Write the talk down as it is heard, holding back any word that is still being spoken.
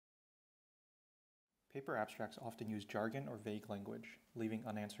Paper abstracts often use jargon or vague language, leaving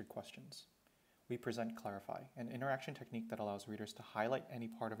unanswered questions. We present Qlarify, an interaction technique that allows readers to highlight any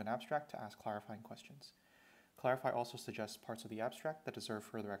part of an abstract to ask clarifying questions. Qlarify also suggests parts of the abstract that deserve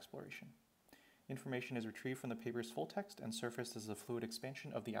further exploration. Information is retrieved from the paper's full text and surfaced as a fluid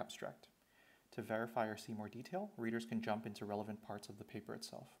expansion of the abstract. To verify or see more detail, readers can jump into relevant parts of the paper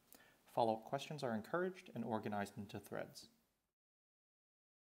itself. Follow-up questions are encouraged and organized into threads.